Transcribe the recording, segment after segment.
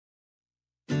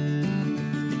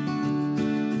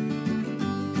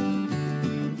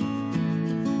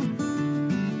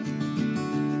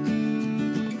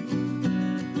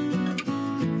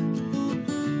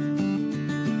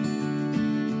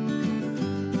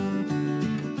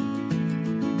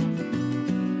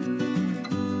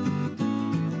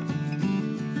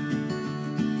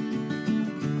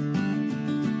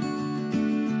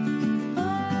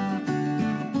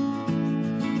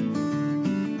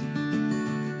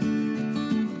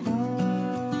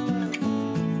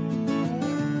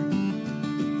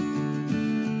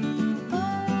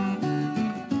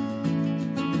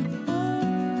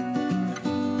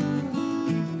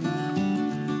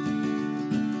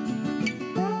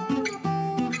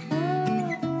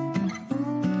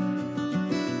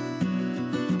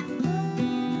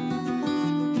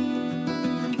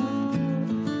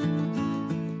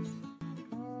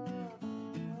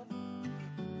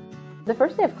The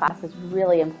first day of class is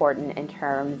really important in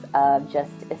terms of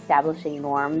just establishing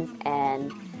norms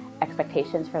and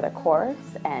expectations for the course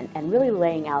and really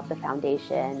laying out the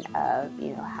foundation of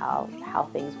how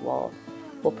things will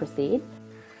proceed.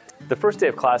 The first day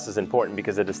of class is important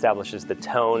because it establishes the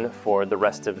tone for the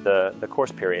rest of the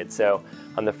course period. So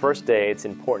on the first day, it's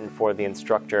important for the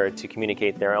instructor to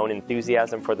communicate their own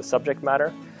enthusiasm for the subject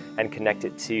matter and connect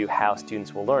it to how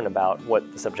students will learn about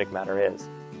what the subject matter is.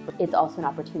 It's also an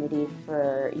opportunity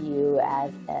for you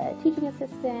as a teaching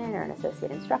assistant or an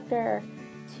associate instructor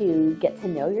to get to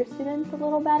know your students a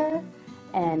little better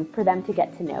and for them to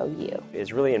get to know you.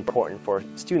 It's really important for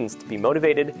students to be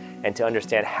motivated and to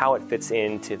understand how it fits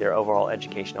into their overall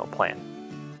educational plan.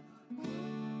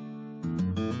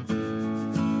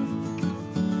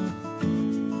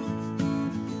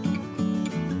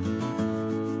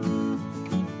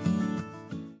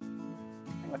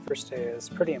 The first day is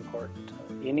pretty important.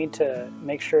 You need to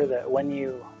make sure that when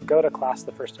you go to class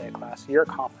the first day of class, you're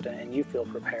confident and you feel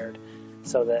prepared,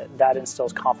 so that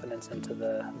instills confidence into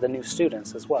the new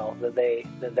students as well, that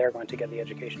they're going to get the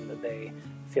education that they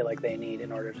feel like they need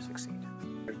in order to succeed.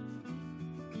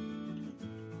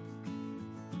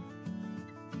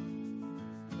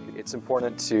 It's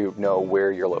important to know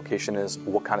where your location is,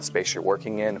 what kind of space you're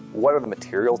working in, what are the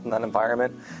materials in that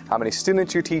environment, how many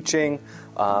students you're teaching,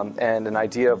 and an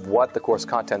idea of what the course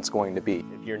content's going to be.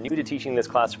 If you're new to teaching this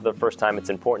class for the first time, it's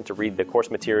important to read the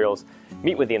course materials,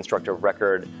 meet with the instructor of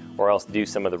record, or else do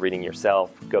some of the reading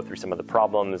yourself, go through some of the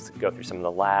problems, go through some of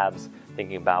the labs,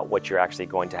 thinking about what you're actually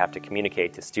going to have to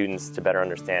communicate to students to better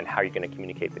understand how you're going to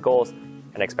communicate the goals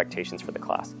and expectations for the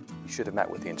class. You should have met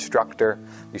with the instructor.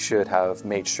 You should have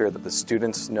made sure that the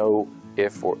students know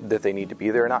if they need to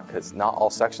be there or not, because not all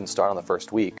sections start on the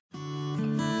first week.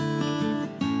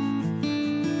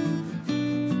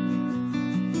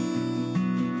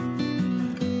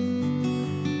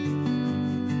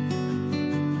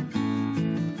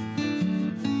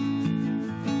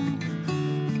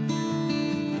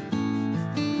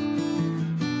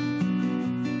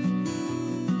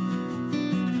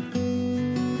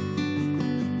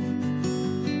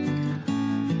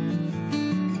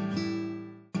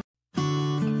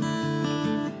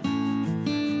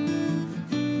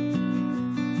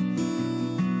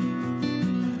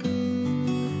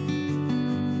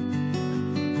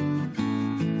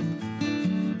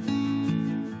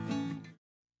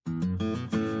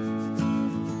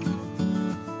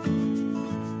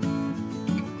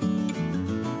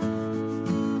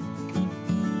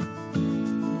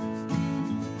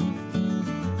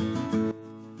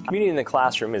 Community in the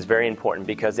classroom is very important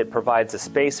because it provides a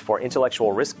space for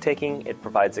intellectual risk-taking, it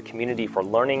provides a community for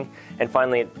learning, and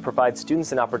finally it provides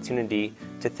students an opportunity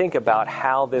to think about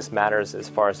how this matters as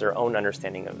far as their own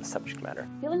understanding of the subject matter.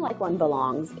 Feeling like one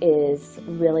belongs is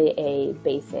really a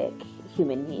basic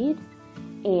human need,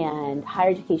 and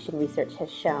higher education research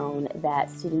has shown that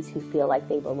students who feel like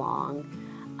they belong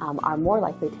are more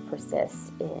likely to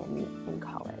persist in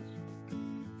college.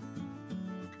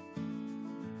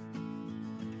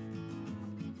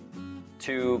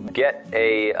 To get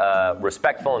a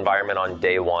respectful environment on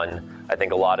day one, I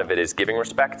think a lot of it is giving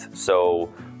respect.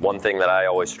 So one thing that I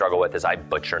always struggle with is I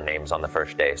butcher names on the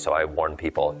first day. So I warn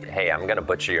people, hey, I'm going to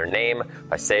butcher your name.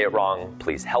 If I say it wrong,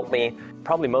 please help me.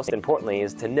 Probably most importantly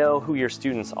is to know who your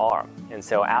students are. And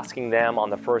so asking them on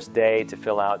the first day to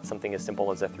fill out something as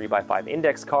simple as a 3x5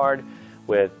 index card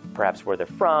with perhaps where they're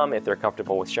from, if they're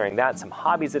comfortable with sharing that, some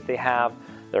hobbies that they have,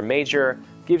 their major,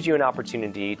 gives you an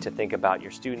opportunity to think about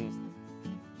your students.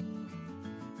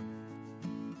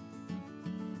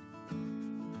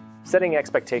 Setting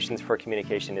expectations for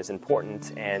communication is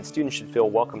important, and students should feel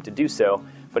welcome to do so,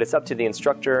 but it's up to the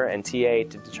instructor and TA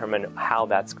to determine how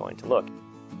that's going to look.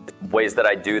 Ways that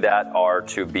I do that are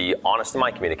to be honest in my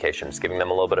communications, giving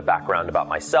them a little bit of background about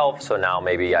myself, so now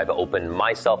maybe I've opened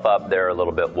myself up, they're a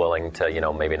little bit willing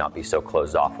to, maybe not be so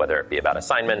closed off, whether it be about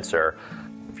assignments or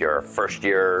if you're a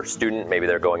first-year student, maybe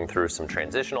they're going through some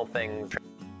transitional things.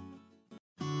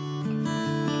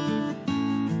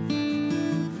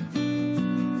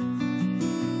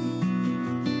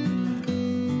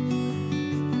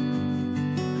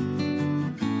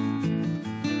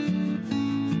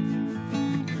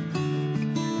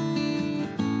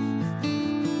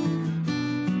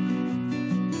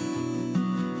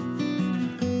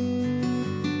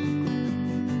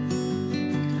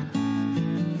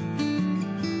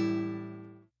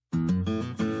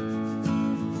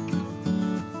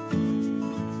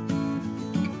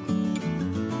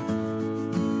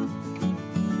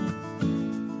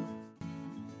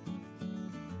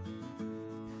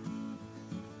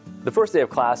 The first day of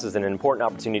class is an important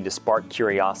opportunity to spark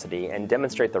curiosity and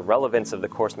demonstrate the relevance of the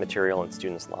course material in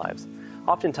students' lives.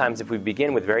 Oftentimes, if we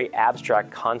begin with very abstract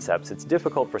concepts, it's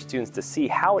difficult for students to see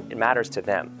how it matters to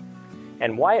them.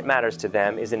 And why it matters to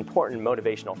them is an important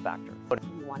motivational factor.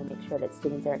 You want to make sure that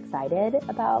students are excited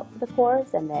about the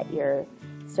course and that you're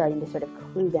starting to sort of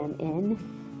clue them in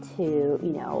to,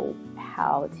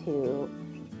 how to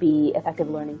be effective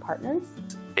learning partners.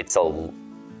 It's a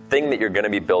thing that you're going to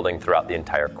be building throughout the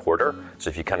entire quarter. So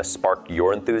if you kind of spark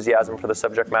your enthusiasm for the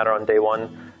subject matter on day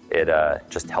one, it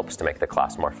just helps to make the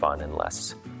class more fun and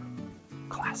less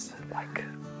class-like.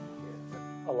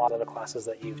 A lot of the classes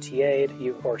that you've TA'd,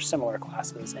 or similar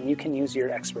classes, and you can use your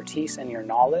expertise and your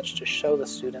knowledge to show the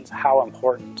students how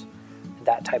important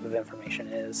that type of information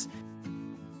is.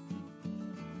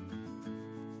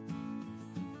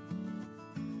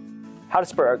 How to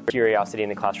spur curiosity in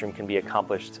the classroom can be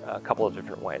accomplished a couple of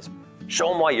different ways. Show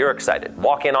them why you're excited.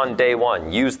 Walk in on day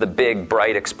one. Use the big,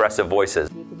 bright, expressive voices.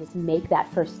 You can just make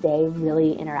that first day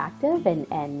really interactive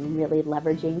and really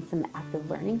leveraging some active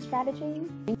learning strategy.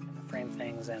 Frame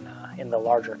things in the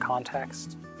larger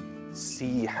context.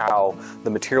 See how the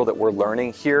material that we're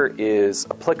learning here is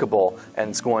applicable and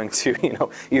it's going to,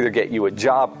 either get you a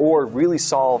job or really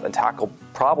solve and tackle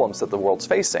problems that the world's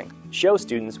facing. Show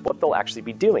students what they'll actually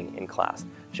be doing in class.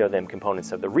 Show them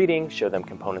components of the reading, show them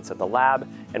components of the lab,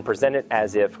 and present it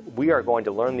as if we are going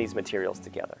to learn these materials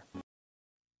together.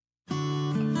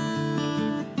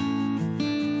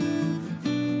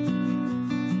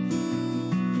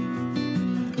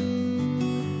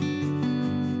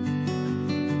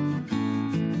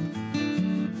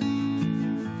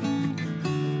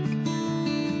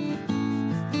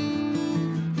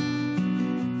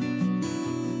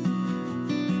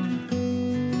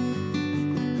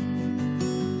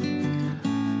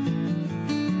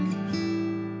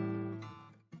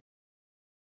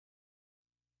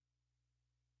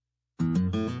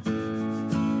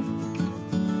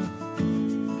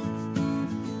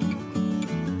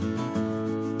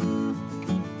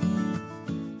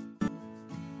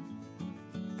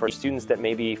 For students that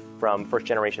may be from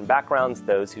first-generation backgrounds,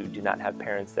 those who do not have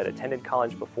parents that attended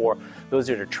college before, those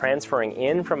that are transferring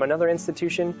in from another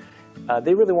institution,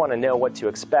 they really want to know what to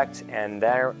expect, and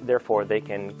therefore they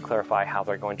can clarify how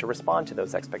they're going to respond to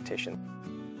those expectations.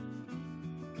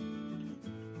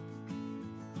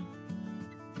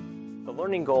 The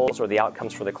learning goals or the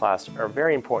outcomes for the class are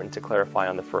very important to clarify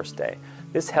on the first day.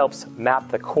 This helps map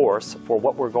the course for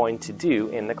what we're going to do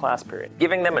in the class period.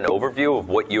 Giving them an overview of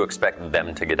what you expect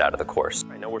them to get out of the course.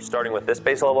 I know we're starting with this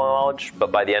base level of knowledge,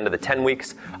 but by the end of the 10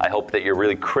 weeks, I hope that you're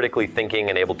really critically thinking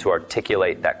and able to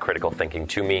articulate that critical thinking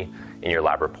to me in your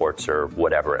lab reports or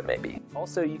whatever it may be.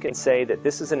 Also, you can say that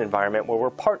this is an environment where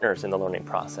we're partners in the learning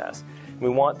process. We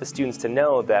want the students to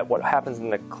know that what happens in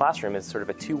the classroom is sort of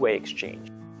a two-way exchange.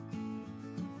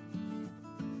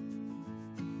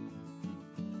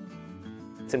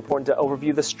 It's important to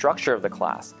overview the structure of the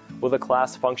class. Will the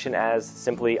class function as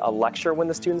simply a lecture when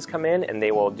the students come in and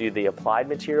they will do the applied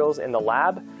materials in the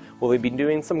lab? Will they be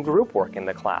doing some group work in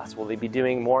the class? Will they be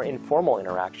doing more informal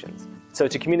interactions? So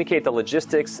to communicate the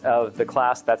logistics of the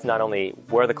class, that's not only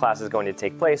where the class is going to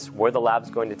take place, where the lab is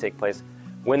going to take place,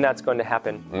 when that's going to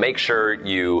happen. Make sure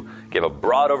you give a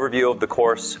broad overview of the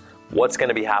course, what's going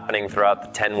to be happening throughout the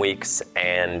 10 weeks,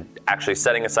 and actually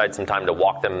setting aside some time to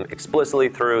walk them explicitly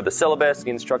through the syllabus. The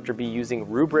instructor be using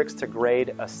rubrics to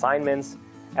grade assignments,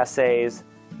 essays,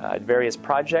 various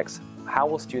projects. How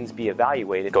will students be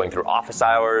evaluated? Going through office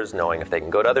hours, knowing if they can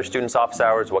go to other students' office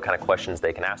hours, what kind of questions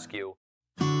they can ask you.